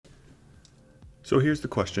So here's the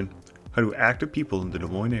question. How do active people in the Des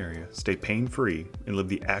Moines area stay pain-free and live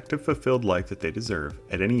the active, fulfilled life that they deserve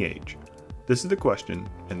at any age? This is the question,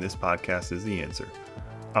 and this podcast is the answer.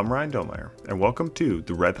 I'm Ryan Domeyer, and welcome to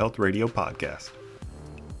the Rev Health Radio Podcast.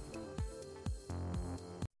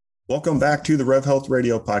 Welcome back to the Rev Health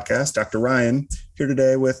Radio Podcast. Dr. Ryan here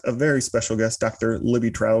today with a very special guest, Dr. Libby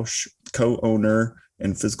Trausch, co-owner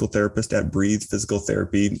and physical therapist at Breathe Physical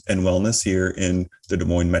Therapy and Wellness here in the Des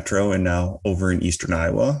Moines Metro and now over in Eastern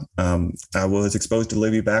Iowa. I was exposed to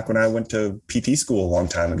Libby back when I went to PT school a long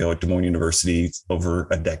time ago at Des Moines University over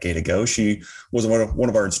a decade ago. She was one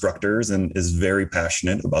of our instructors and is very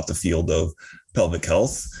passionate about the field of pelvic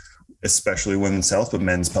health, especially women's health, but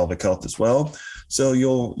men's pelvic health as well. So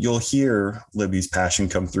you'll hear Libby's passion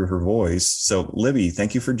come through her voice. So Libby,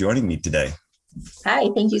 thank you for joining me today. Hi,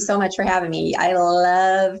 thank you so much for having me. I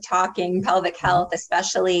love talking pelvic health,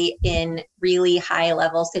 especially in really high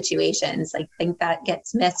level situations. I think that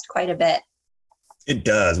gets missed quite a bit. It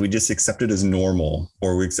does. We just accept it as normal,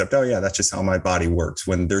 or we accept, oh yeah, that's just how my body works,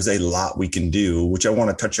 when there's a lot we can do, which I want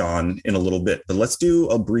to touch on in a little bit. But let's do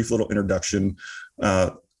a brief little introduction.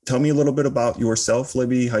 Tell me a little bit about yourself,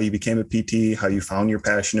 Libby, how you became a PT, how you found your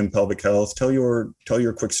passion in pelvic health. Tell your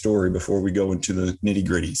quick story before we go into the nitty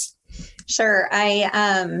gritties. Sure. I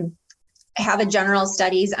have a general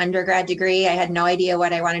studies undergrad degree. I had no idea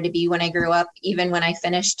what I wanted to be when I grew up. Even when I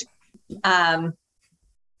finished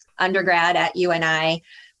undergrad at UNI,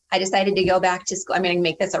 I decided to go back to school. I'm going to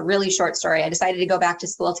make this a really short story. I decided to go back to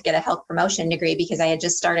school to get a health promotion degree because I had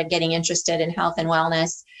just started getting interested in health and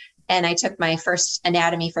wellness. And I took my first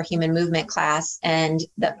anatomy for human movement class, and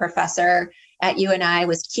the professor at UNI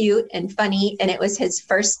was cute and funny. And it was his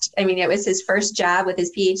first job with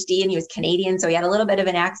his PhD, and he was Canadian. So he had a little bit of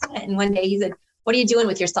an accent. And one day he said, "What are you doing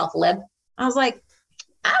with yourself, Lib?" I was like,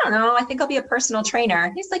 "I don't know. I think I'll be a personal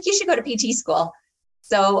trainer." He's like, "You should go to PT school."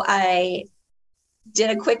 So I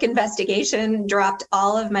did a quick investigation, dropped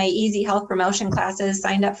all of my easy health promotion classes,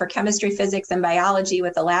 signed up for chemistry, physics, and biology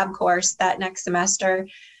with a lab course that next semester.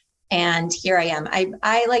 And here I am.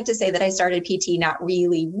 I like to say that I started PT not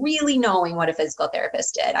really knowing what a physical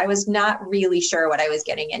therapist did. I was not really sure what I was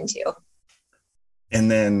getting into. And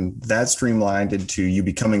then that streamlined into you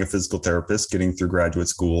becoming a physical therapist, getting through graduate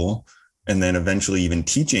school, and then eventually even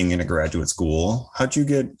teaching in a graduate school. How'd you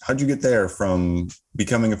get there from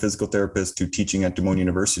becoming a physical therapist to teaching at Des Moines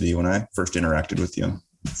University when I first interacted with you?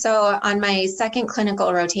 So on my second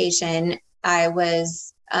clinical rotation, I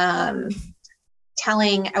was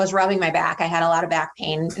I was rubbing my back. I had a lot of back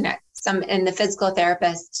pain, and the physical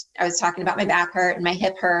therapist, I was talking about my back hurt and my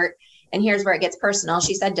hip hurt. And here's where it gets personal.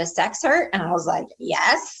 She said, "Does sex hurt?" And I was like,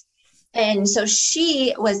 "Yes." And so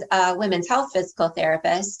she was a women's health physical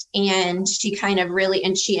therapist, and she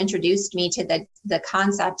she introduced me to the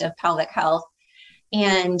concept of pelvic health.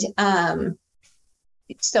 And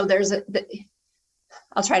so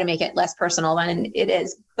I'll try to make it less personal than it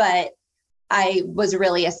is, but I was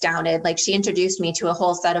really astounded. Like, she introduced me to a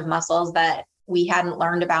whole set of muscles that we hadn't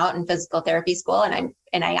learned about in physical therapy school. And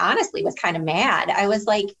I honestly was kind of mad. I was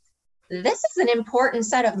like, this is an important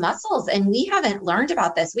set of muscles, and we haven't learned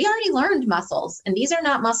about this. We already learned muscles, and these are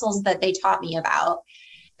not muscles that they taught me about.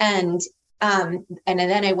 And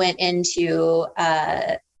then I went into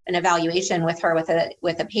an evaluation with her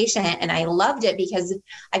with a patient, and I loved it because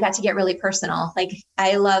I got to get really personal. Like,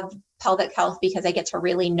 I love pelvic health because I get to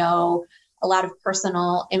really know a lot of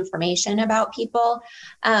personal information about people.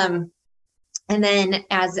 And then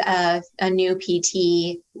as a new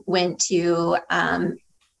PT, went to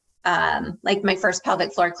like my first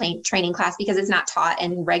pelvic floor training class, because it's not taught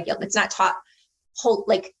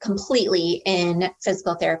completely in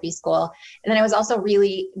physical therapy school. And then I was also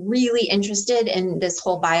really, really interested in this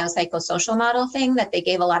whole biopsychosocial model thing that they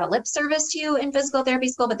gave a lot of lip service to in physical therapy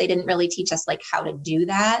school, but they didn't really teach us like how to do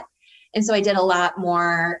that. And so I did a lot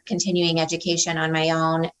more continuing education on my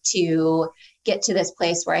own to get to this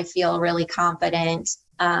place where I feel really confident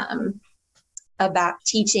about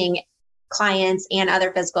teaching clients and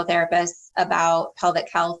other physical therapists about pelvic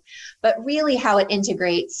health, but really how it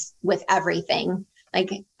integrates with everything. Like,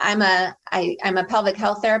 I'm a pelvic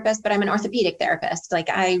health therapist, but I'm an orthopedic therapist. Like,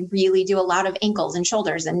 I really do a lot of ankles and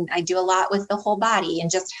shoulders, and I do a lot with the whole body,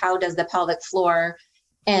 and just how does the pelvic floor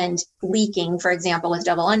and leaking, for example, with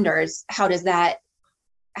double unders, how does that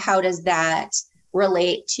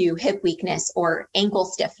relate to hip weakness or ankle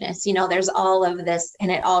stiffness? There's all of this,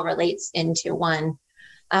 and it all relates into one.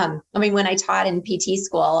 When I taught in PT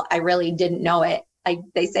school, I really didn't know it.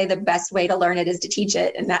 They say the best way to learn it is to teach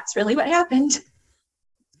it. And that's really what happened.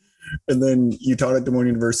 And then you taught at Des Moines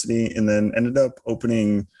University and then ended up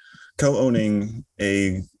co-owning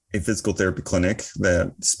a a physical therapy clinic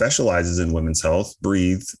that specializes in women's health,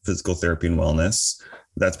 Breathe Physical Therapy and Wellness.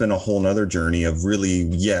 That's been a whole nother journey of really,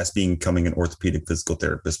 yes, becoming an orthopedic physical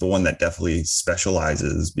therapist, but one that definitely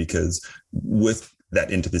specializes, because with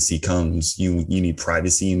that intimacy comes, you need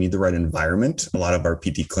privacy, you need the right environment. A lot of our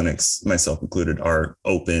PT clinics, myself included, are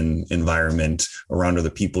open environment around other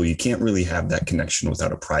people. You can't really have that connection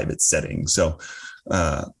without a private setting. So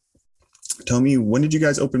tell me, when did you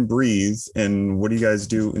guys open Breathe, and what do you guys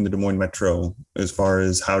do in the Des Moines Metro as far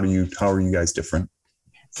as how are you guys different?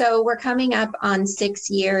 So we're coming up on 6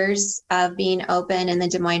 years of being open in the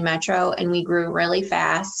Des Moines Metro, and we grew really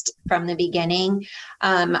fast from the beginning.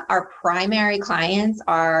 Our primary clients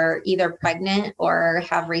are either pregnant or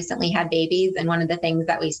have recently had babies. And one of the things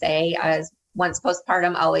that we say is once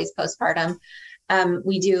postpartum, always postpartum.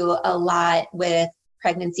 We do a lot with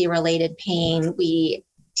pregnancy related pain. We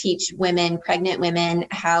teach pregnant women,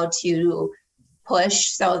 how to push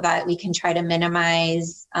so that we can try to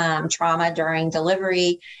minimize trauma during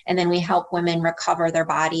delivery. And then we help women recover their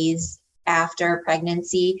bodies after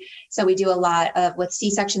pregnancy. So we do a lot with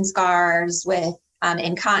C-section scars, with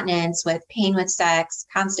incontinence, with pain with sex,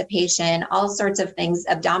 constipation, all sorts of things,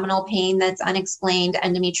 abdominal pain that's unexplained,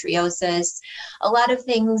 endometriosis, a lot of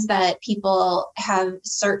things that people have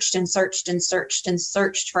searched and searched and searched and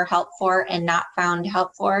searched for help for and not found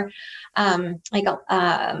help for.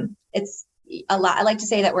 It's a lot. I like to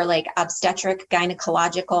say that we're like obstetric,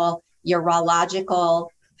 gynecological, urological,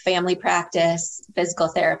 family practice, physical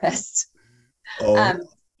therapists.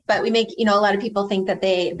 But we make, a lot of people think that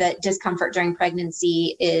that discomfort during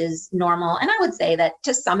pregnancy is normal. And I would say that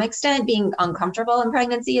to some extent being uncomfortable in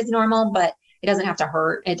pregnancy is normal, but it doesn't have to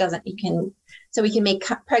hurt. So we can make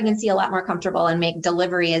pregnancy a lot more comfortable and make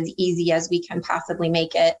delivery as easy as we can possibly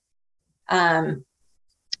make it.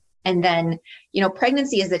 And then,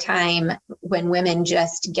 pregnancy is a time when women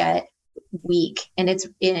just get weak, and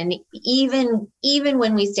even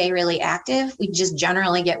when we stay really active, we just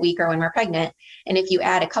generally get weaker when we're pregnant. And if you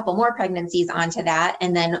add a couple more pregnancies onto that,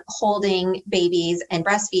 and then holding babies and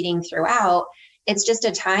breastfeeding throughout, it's just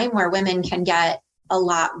a time where women can get a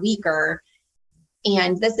lot weaker.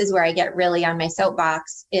 And this is where I get really on my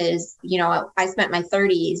soapbox is, I spent my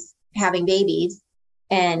 30s having babies,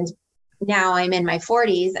 and now I'm in my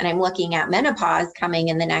 40s and I'm looking at menopause coming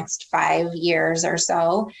in the next 5 years or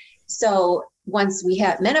so. So once we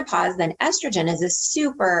have menopause, then estrogen is a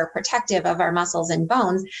super protective of our muscles and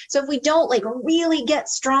bones. So if we don't really get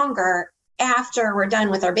stronger after we're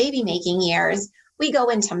done with our baby making years, we go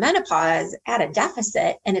into menopause at a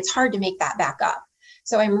deficit, and it's hard to make that back up.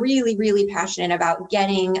 So I'm really, really passionate about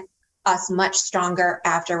getting us much stronger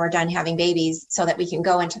after we're done having babies so that we can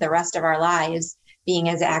go into the rest of our lives being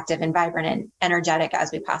as active and vibrant and energetic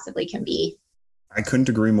as we possibly can be. I couldn't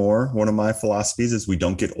agree more. One of my philosophies is we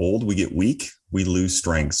don't get old, we get weak, we lose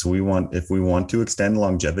strength. So if we want to extend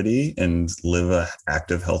longevity and live an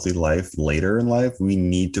active, healthy life later in life, we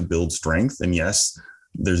need to build strength. And yes,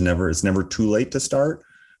 it's never too late to start,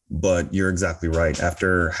 but you're exactly right.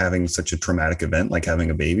 After having such a traumatic event, like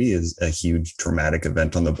having a baby is a huge traumatic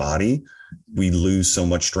event on the body, we lose so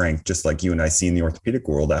much strength. Just like you and I see in the orthopedic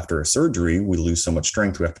world, after a surgery, we lose so much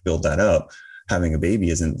strength. We have to build that up. Having a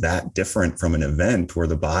baby isn't that different from an event where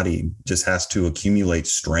the body just has to accumulate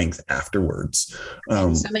strength afterwards.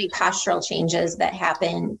 So many postural changes that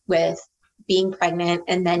happen with being pregnant.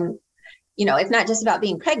 And then, it's not just about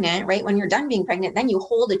being pregnant, right? When you're done being pregnant, then you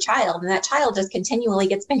hold a child, and that child just continually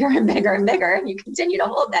gets bigger and bigger and bigger. And you continue to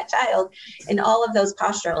hold that child, and all of those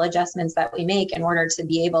postural adjustments that we make in order to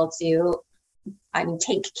be able to,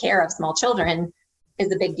 take care of small children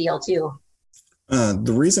is a big deal too.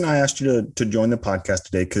 The reason I asked you to join the podcast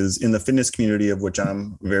today, because in the fitness community of which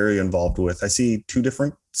I'm very involved with, I see two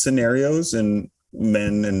different scenarios in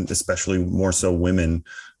men, and especially more so women.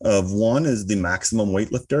 Of one is the maximum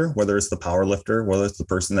weightlifter, whether it's the power lifter, whether it's the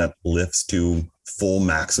person that lifts to full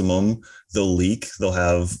maximum, they'll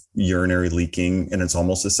have urinary leaking, and it's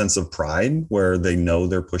almost a sense of pride where they know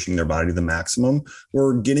they're pushing their body to the maximum.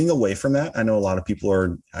 We're getting away from that. I know a lot of people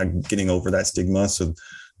are getting over that stigma. So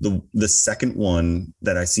the second one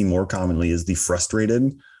that I see more commonly is the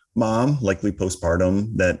frustrated mom, likely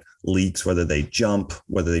postpartum, that leaks, whether they jump,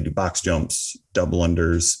 whether they do box jumps, double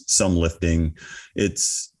unders, some lifting.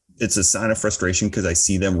 It's a sign of frustration because I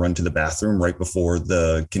see them run to the bathroom right before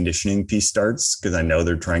the conditioning piece starts, because I know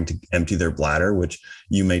they're trying to empty their bladder, which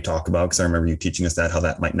you may talk about, because I remember you teaching us how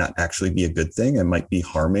that might not actually be a good thing. It might be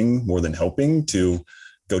harming more than helping to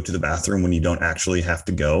go to the bathroom when you don't actually have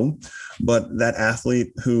to go. But that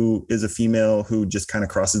athlete who is a female who just kind of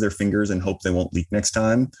crosses their fingers and hope they won't leak next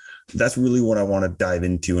time, that's really what I want to dive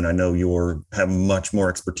into. And I know you have much more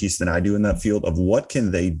expertise than I do in that field of what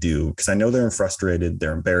can they do? Because I know they're frustrated,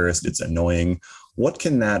 they're embarrassed, it's annoying. What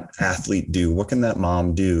can that athlete do? What can that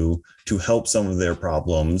mom do to help some of their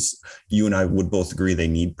problems? You and I would both agree they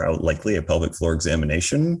need likely a pelvic floor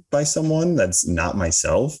examination by someone that's not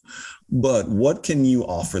myself. But what can you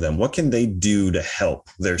offer them? What can they do to help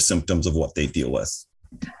their symptoms of what they deal with?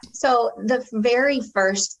 So the very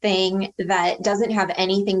first thing that doesn't have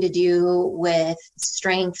anything to do with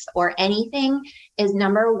strength or anything is,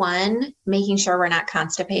 number one, making sure we're not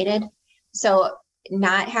constipated. So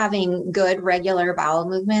not having good regular bowel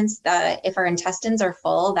movements, if our intestines are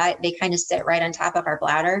full, that they kind of sit right on top of our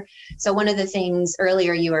bladder. So one of the things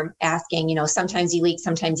earlier you were asking, sometimes you leak,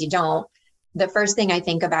 sometimes you don't. The first thing I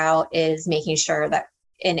think about is making sure that,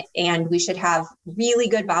 and we should have really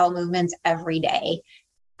good bowel movements every day.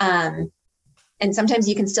 And sometimes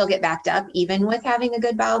you can still get backed up even with having a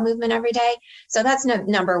good bowel movement every day. So that's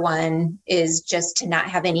number one, is just to not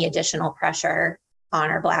have any additional pressure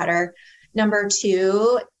on our bladder. Number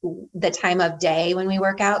two, the time of day when we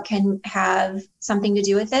work out can have something to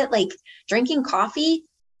do with it. Like drinking coffee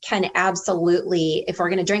can absolutely, if we're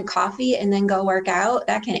going to drink coffee and then go work out,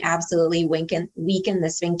 that can absolutely weaken the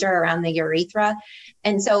sphincter around the urethra.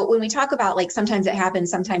 And so when we talk about like sometimes it happens,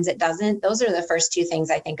 sometimes it doesn't, those are the first two things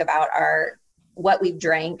I think about are what we've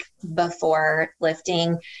drank before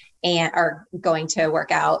lifting and are going to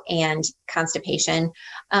work out, and constipation.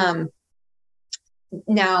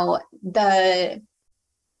 Now let's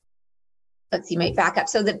see, back up.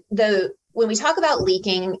 So when we talk about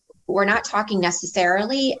leaking, we're not talking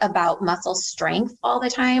necessarily about muscle strength all the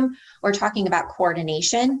time. We're talking about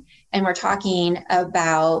coordination, and we're talking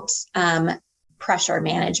about pressure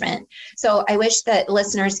management. So I wish that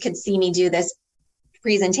listeners could see me do this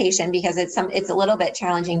presentation because it's a little bit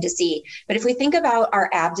challenging to see. But if we think about our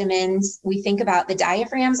abdomens, we think about the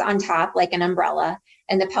diaphragms on top like an umbrella,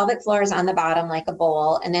 and the pelvic floor is on the bottom like a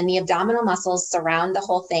bowl, and then the abdominal muscles surround the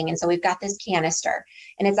whole thing. And so we've got this canister,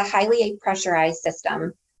 and it's a highly pressurized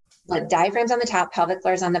system. The diaphragm's on the top, pelvic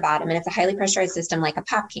floor is on the bottom, and it's a highly pressurized system like a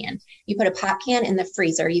pop can. You put a pop can in the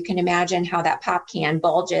freezer, you can imagine how that pop can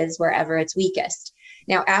bulges wherever it's weakest.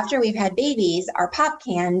 Now, after we've had babies, our pop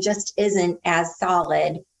can just isn't as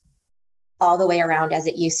solid all the way around as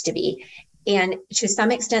it used to be. And to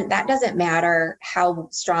some extent, that doesn't matter how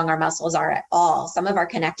strong our muscles are at all. Some of our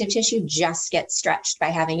connective tissue just gets stretched by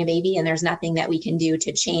having a baby, and there's nothing that we can do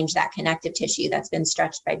to change that connective tissue that's been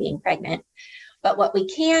stretched by being pregnant. But what we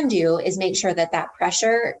can do is make sure that that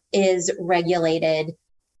pressure is regulated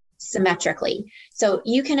symmetrically. So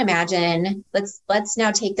you can imagine, let's now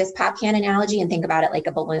take this pop can analogy and think about it like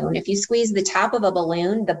a balloon. If you squeeze the top of a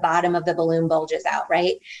balloon, the bottom of the balloon bulges out,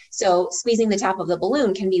 right? So squeezing the top of the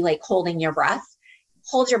balloon can be like holding your breath.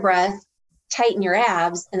 Hold your breath, tighten your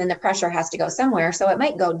abs, and then the pressure has to go somewhere. So it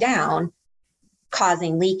might go down,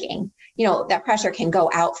 causing leaking. That pressure can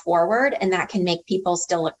go out forward, and that can make people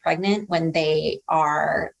still look pregnant when they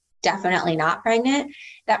are definitely not pregnant.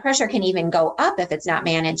 That pressure can even go up if it's not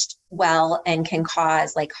managed well, and can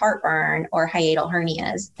cause like heartburn or hiatal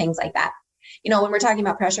hernias, things like that. When we're talking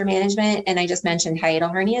about pressure management, and I just mentioned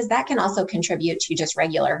hiatal hernias, that can also contribute to just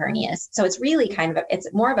regular hernias. So it's really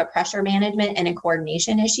it's more of a pressure management and a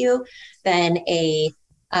coordination issue than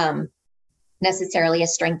necessarily a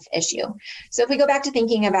strength issue. So if we go back to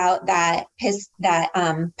thinking about that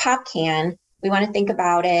pop can, we want to think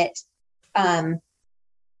about it.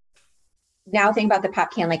 Now think about the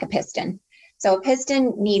pop can like a piston. So a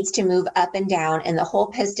piston needs to move up and down, and the whole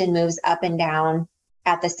piston moves up and down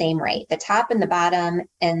at the same rate. The top and the bottom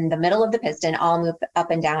and the middle of the piston all move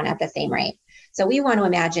up and down at the same rate. So we want to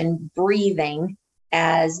imagine breathing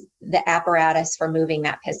as the apparatus for moving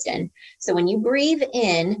that piston. So when you breathe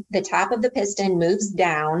in, the top of the piston moves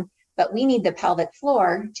down, but we need the pelvic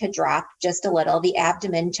floor to drop just a little, the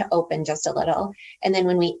abdomen to open just a little. And then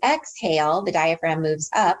when we exhale, the diaphragm moves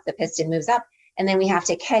up, the piston moves up, and then we have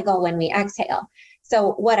to kegel when we exhale.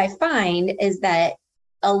 So what I find is that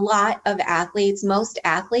a lot of athletes, most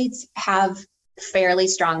athletes have fairly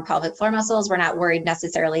strong pelvic floor muscles. We're not worried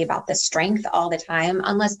necessarily about the strength all the time,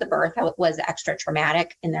 unless the birth was extra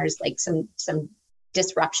traumatic and there's like some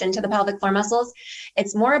disruption to the pelvic floor muscles.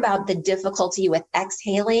 It's more about the difficulty with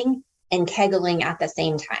exhaling and kegeling at the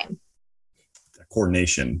same time.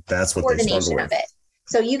 Coordination. That's what they struggle with. Of it.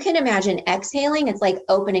 So you can imagine exhaling. It's like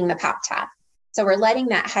opening the pop top. So we're letting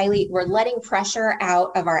pressure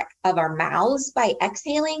out of our mouths by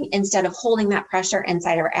exhaling, instead of holding that pressure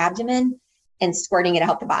inside our abdomen and squirting it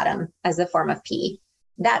out the bottom as a form of pee.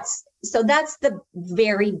 That's So that's the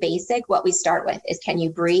very basic. What we start with is, can you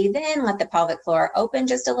breathe in, let the pelvic floor open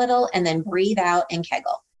just a little, and then breathe out and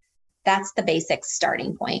kegel. That's the basic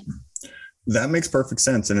starting point. That makes perfect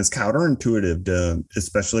sense. And it's counterintuitive to,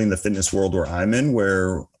 especially in the fitness world where I'm in,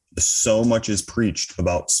 where so much is preached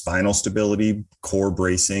about spinal stability, core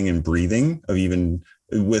bracing, and breathing, of even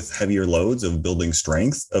with heavier loads, of building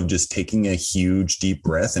strength, of just taking a huge deep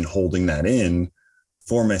breath and holding that in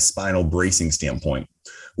from a spinal bracing standpoint,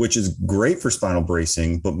 which is great for spinal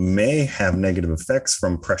bracing, but may have negative effects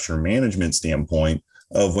from pressure management standpoint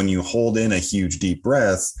of when you hold in a huge deep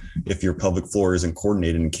breath. If your pelvic floor isn't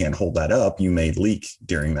coordinated and can't hold that up, you may leak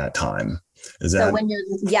during that time. Is that?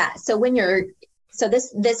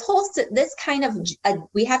 This kind of,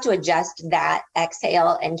 we have to adjust that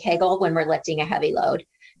exhale and kegel when we're lifting a heavy load.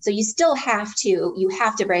 So you have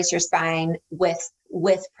to brace your spine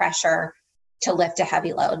with pressure to lift a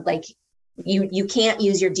heavy load. Like you can't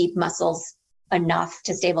use your deep muscles enough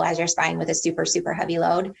to stabilize your spine with a super, super heavy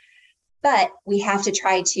load. But we have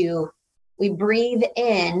to we breathe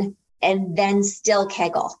in and then still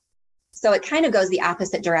kegel. So it kind of goes the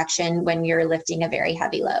opposite direction when you're lifting a very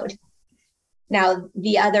heavy load. Now,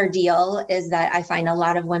 the other deal is that I find a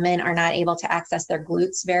lot of women are not able to access their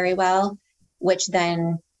glutes very well, which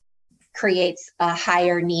then creates a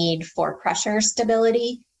higher need for pressure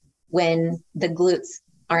stability when the glutes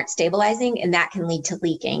aren't stabilizing, and that can lead to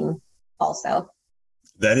leaking also.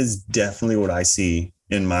 That is definitely what I see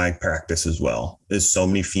in my practice as well. There's so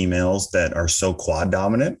many females that are so quad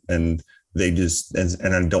dominant, and they just,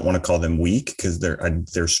 and I don't want to call them weak because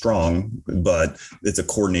they're strong, but it's a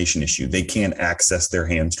coordination issue. They can't access their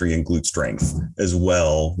hamstring and glute strength as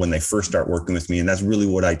well when they first start working with me. And that's really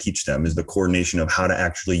what I teach them, is the coordination of how to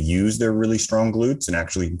actually use their really strong glutes and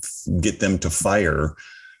actually get them to fire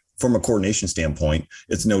from a coordination standpoint.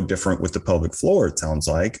 It's no different with the pelvic floor. It sounds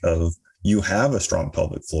like, of you have a strong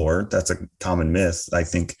pelvic floor. That's a common myth, I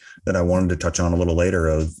think, that I wanted to touch on a little later,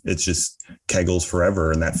 of it's just kegels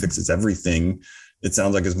forever and that fixes everything. It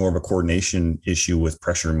sounds like it's more of a coordination issue with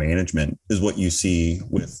pressure management is what you see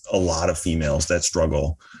with a lot of females that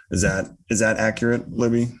struggle. Is that accurate,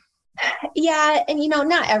 Libby? Yeah. And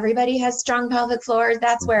not everybody has strong pelvic floors.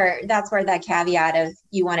 That's where that caveat of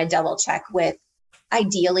you want to double check with.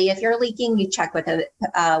 Ideally, if you're leaking, you check with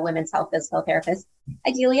a women's health physical therapist,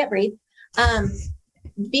 ideally at Breathe.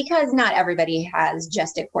 Because not everybody has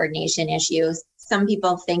just a coordination issues. Some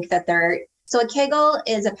people think that so a kegel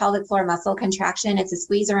is a pelvic floor muscle contraction. It's a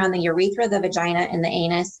squeeze around the urethra, the vagina, and the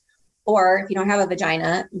anus. Or if you don't have a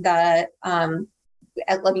vagina, let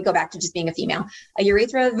me go back to just being a female, a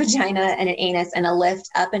urethra, vagina, and an anus, and a lift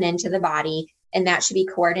up and into the body. And that should be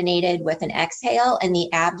coordinated with an exhale and the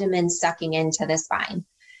abdomen sucking into the spine.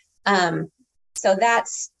 So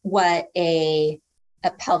that's what a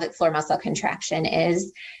pelvic floor muscle contraction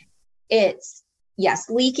is.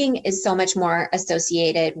 Leaking is so much more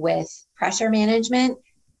associated with pressure management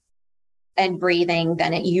and breathing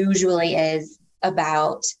than it usually is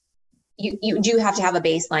about, you do have to have a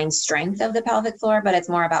baseline strength of the pelvic floor, but it's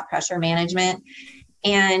more about pressure management.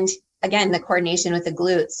 And again, the coordination with the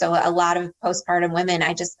glutes. So a lot of postpartum women,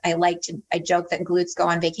 I joke that glutes go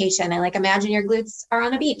on vacation. Imagine your glutes are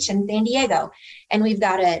on a beach in San Diego, and we've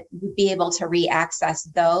got to be able to re-access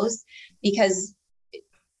those, because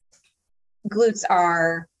glutes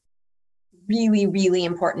are really, really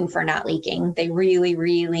important for not leaking. They really,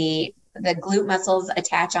 really, the glute muscles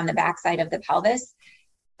attach on the backside of the pelvis,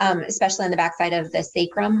 especially on the backside of the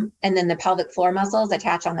sacrum. And then the pelvic floor muscles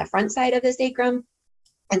attach on the front side of the sacrum.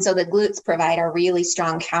 And so the glutes provide a really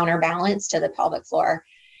strong counterbalance to the pelvic floor.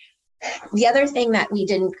 The other thing that we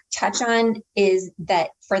didn't touch on is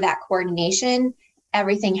that for that coordination,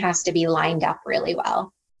 everything has to be lined up really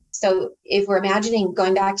well. So if we're imagining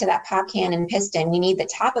going back to that pop can and piston, we need the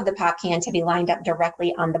top of the pop can to be lined up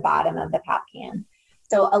directly on the bottom of the pop can.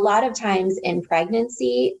 So a lot of times in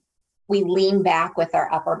pregnancy, we lean back with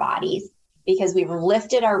our upper bodies, because we've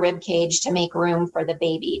lifted our rib cage to make room for the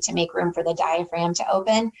baby, to make room for the diaphragm to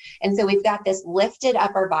open. And so we've got this lifted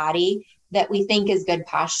upper body that we think is good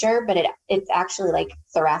posture, but it's actually like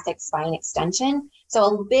thoracic spine extension. So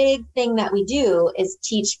a big thing that we do is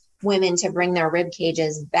teach women to bring their rib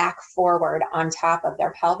cages back forward on top of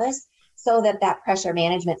their pelvis, so that that pressure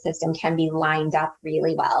management system can be lined up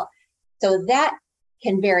really well. So that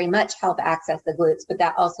can very much help access the glutes, but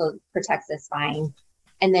that also protects the spine.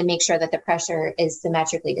 And then make sure that the pressure is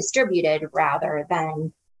symmetrically distributed rather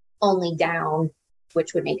than only down,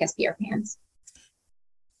 which would make us pee our pants.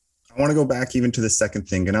 I want to go back even to the second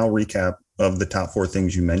thing, and I'll recap of the top four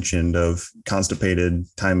things you mentioned of constipated,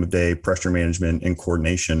 time of day, pressure management, and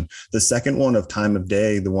coordination. The second one of time of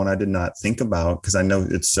day, the one I did not think about because I know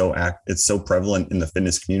it's so prevalent in the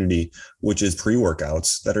fitness community, which is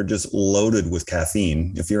pre-workouts that are just loaded with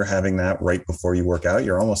caffeine. If you're having that right before you work out,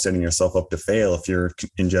 you're almost setting yourself up to fail if you're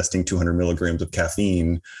ingesting 200 milligrams of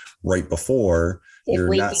caffeine right before. If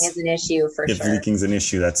leaking is an issue, for sure. If leaking is an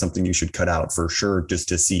issue, that's something you should cut out for sure, just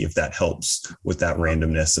to see if that helps with that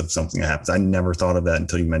randomness of something that happens. I never thought of that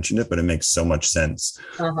until you mentioned it, but it makes so much sense.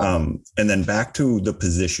 And then back to the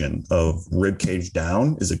position of rib cage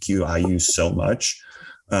down is a cue I use so much.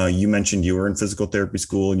 You mentioned you were in physical therapy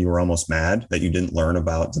school and you were almost mad that you didn't learn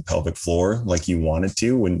about the pelvic floor like you wanted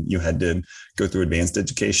to when you had to go through advanced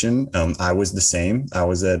education. I was the same. I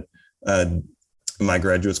was at my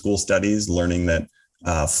graduate school studies learning that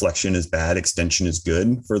flexion is bad, extension is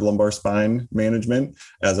good for lumbar spine management.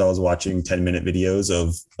 As I was watching 10-minute videos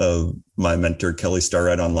of my mentor, Kelly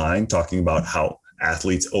Starrett, online talking about how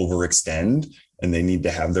athletes overextend and they need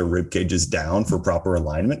to have their rib cages down for proper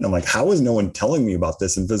alignment. And I'm like, how is no one telling me about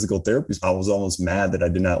this in physical therapy? I was almost mad that I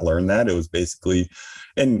did not learn that. It was basically,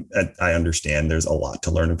 and I understand there's a lot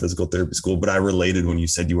to learn in physical therapy school, but I related when you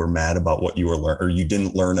said you were mad about what you were learning or you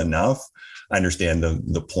didn't learn enough. I understand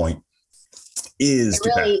the point is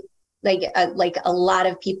it really like a lot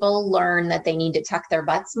of people learn that they need to tuck their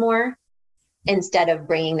butts more instead of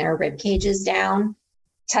bringing their rib cages down.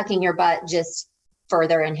 Tucking your butt just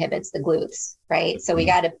further inhibits the glutes, right? So we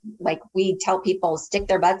got to, we tell people stick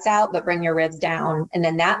their butts out, but bring your ribs down. And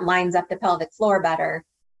then that lines up the pelvic floor better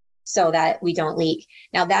so that we don't leak.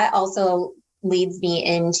 Now that also leads me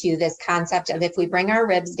into this concept of if we bring our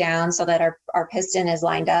ribs down so that our piston is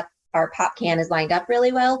lined up, our pop can is lined up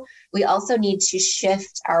really well, we also need to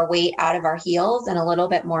shift our weight out of our heels and a little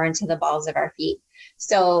bit more into the balls of our feet.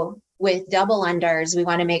 So with double unders, we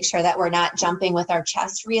want to make sure that we're not jumping with our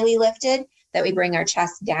chest really lifted, that we bring our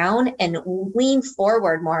chest down and lean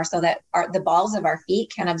forward more so that the balls of our feet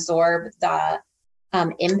can absorb the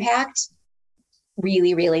impact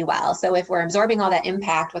really, really well. So if we're absorbing all that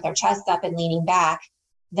impact with our chest up and leaning back,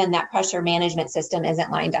 then that pressure management system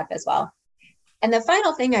isn't lined up as well. And the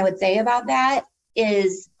final thing I would say about that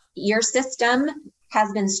is your system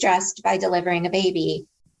has been stressed by delivering a baby.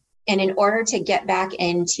 And in order to get back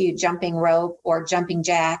into jumping rope or jumping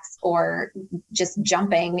jacks or just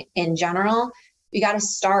jumping in general, you got to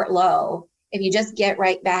start low. If you just get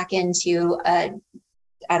right back into I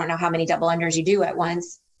don't know how many double unders you do at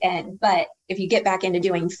once. But if you get back into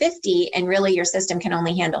doing 50 and really your system can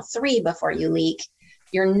only handle 3 before you leak,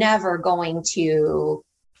 you're never going to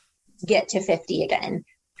get to 50 again.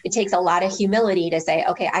 It takes a lot of humility to say,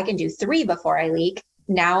 okay, I can do 3 before I leak.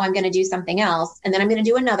 Now I'm going to do something else. And then I'm going to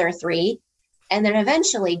do another 3. And then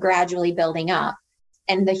eventually gradually building up.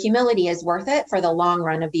 And the humility is worth it for the long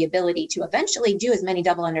run of the ability to eventually do as many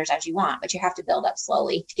double unders as you want, but you have to build up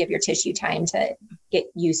slowly to give your tissue time to get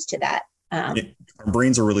used to that. Our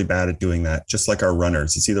brains are really bad at doing that, just like our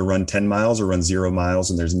runners. It's either run 10 miles or run 0 miles,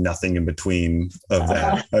 and there's nothing in between of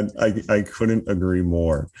that. I couldn't agree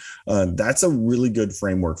more. That's a really good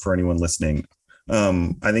framework for anyone listening.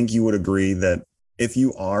 I think you would agree that if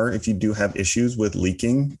you do have issues with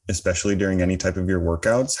leaking, especially during any type of your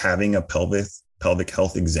workouts, having a pelvic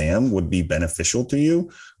health exam would be beneficial to you,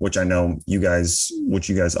 which I know you guys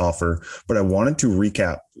offer. But I wanted to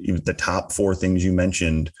recap the top 4 things you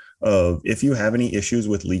mentioned of if you have any issues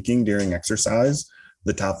with leaking during exercise,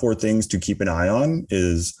 the top 4 things to keep an eye on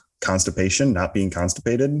is constipation, not being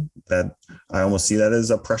constipated. That I almost see that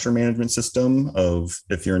as a pressure management system of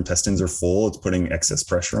if your intestines are full, it's putting excess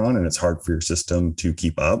pressure on and it's hard for your system to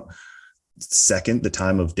keep up. Second, the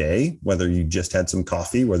time of day, whether you just had some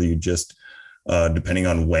coffee, whether you just depending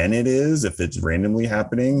on when it is, if it's randomly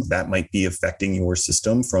happening, that might be affecting your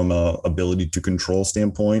system from a ability to control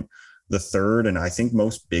standpoint. The third, and I think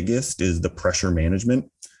most biggest, is the pressure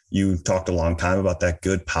management. You talked a long time about that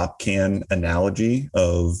good pop can analogy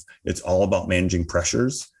of it's all about managing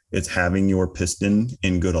pressures. It's having your piston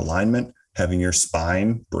in good alignment, having your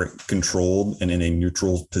spine controlled and in a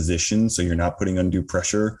neutral position so you're not putting undue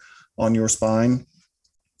pressure on your spine.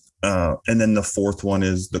 And then the fourth one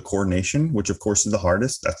is the coordination, which of course is the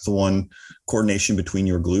hardest. That's the one, coordination between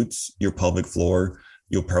your glutes, your pelvic floor,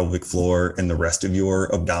 and the rest of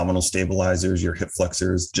your abdominal stabilizers, your hip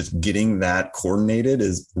flexors. Just getting that coordinated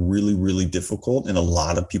is really, really difficult. And a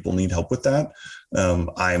lot of people need help with that.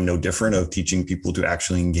 I am no different of teaching people to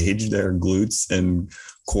actually engage their glutes and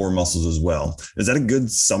core muscles as well. Is that a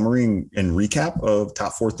good summary and recap of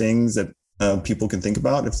top 4 things that people can think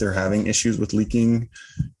about if they're having issues with leaking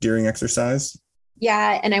during exercise?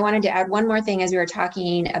 Yeah, and I wanted to add one more thing as we were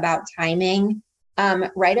talking about timing.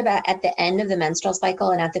 Right about at the end of the menstrual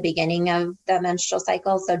cycle and at the beginning of the menstrual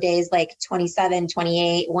cycle, so days like 27,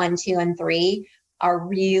 28, 1, 2, and 3 are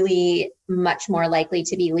really much more likely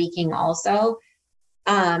to be leaking also.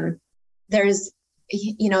 There's,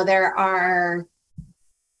 there are,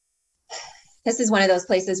 this is one of those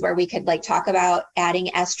places where we could like talk about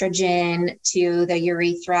adding estrogen to the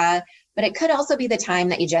urethra, but it could also be the time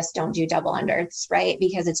that you just don't do double unders, right?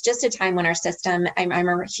 Because it's just a time when our system, I'm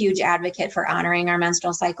a huge advocate for honoring our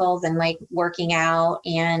menstrual cycles and like working out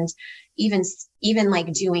and even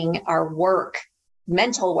like doing our work,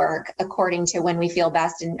 mental work according to when we feel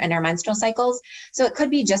best in our menstrual cycles. So it could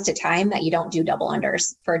be just a time that you don't do double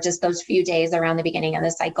unders for just those few days around the beginning of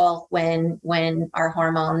the cycle when our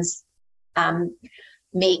hormones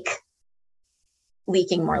make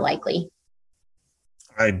leaking more likely.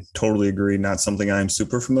 I totally agree. Not something I'm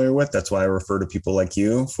super familiar with. That's why I refer to people like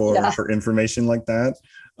you for information like that.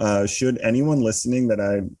 Should anyone listening that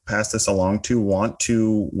I pass this along to want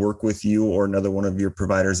to work with you or another one of your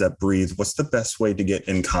providers at Breathe, what's the best way to get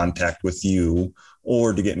in contact with you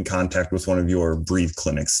or to get in contact with one of your Breathe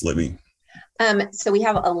clinics, Libby? So we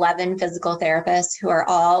have 11 physical therapists who are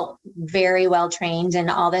all very well trained in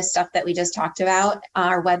all this stuff that we just talked about.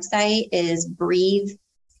 Our website is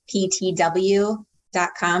breatheptw.com,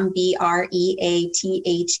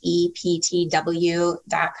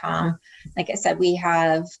 breatheptw.com. Like I said, we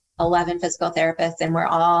have 11 physical therapists and we're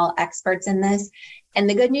all experts in this. And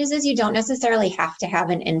the good news is you don't necessarily have to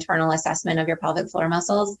have an internal assessment of your pelvic floor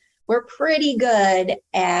muscles. We're pretty good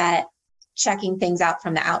at checking things out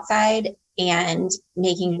from the outside and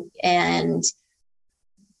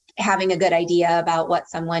having a good idea about what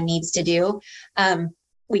someone needs to do.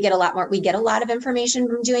 We get a lot of information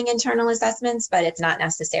from doing internal assessments, but it's not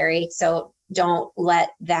necessary. So don't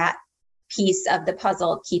let that piece of the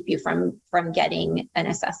puzzle keep you from getting an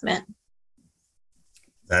assessment.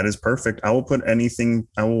 That is perfect.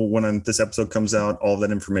 When this episode comes out, all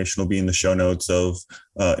that information will be in the show notes of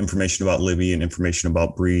information about Libby and information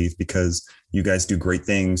about Breathe, because you guys do great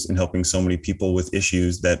things in helping so many people with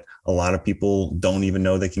issues that a lot of people don't even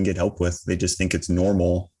know they can get help with. They just think it's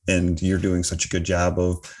normal. And you're doing such a good job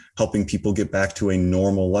of helping people get back to a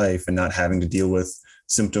normal life and not having to deal with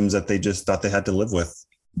symptoms that they just thought they had to live with.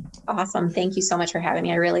 Awesome. Thank you so much for having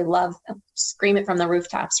me. I really love scream it from the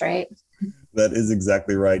rooftops, right? That is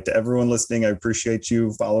exactly right. To everyone listening, I appreciate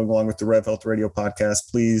you following along with the Rev Health Radio podcast.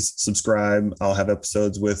 Please subscribe. I'll have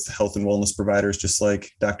episodes with health and wellness providers just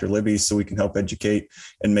like Dr. Libby, so we can help educate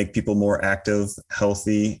and make people more active,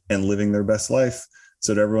 healthy, and living their best life.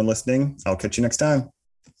 So to everyone listening, I'll catch you next time.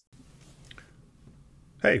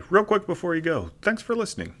 Hey, real quick before you go, thanks for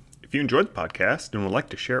listening. If you enjoyed the podcast and would like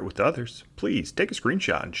to share it with others, please take a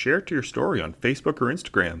screenshot and share it to your story on Facebook or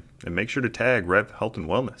Instagram, and make sure to tag Rev Health and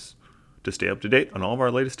Wellness. To stay up to date on all of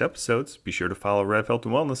our latest episodes, be sure to follow Rev Health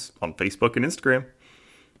and Wellness on Facebook and Instagram.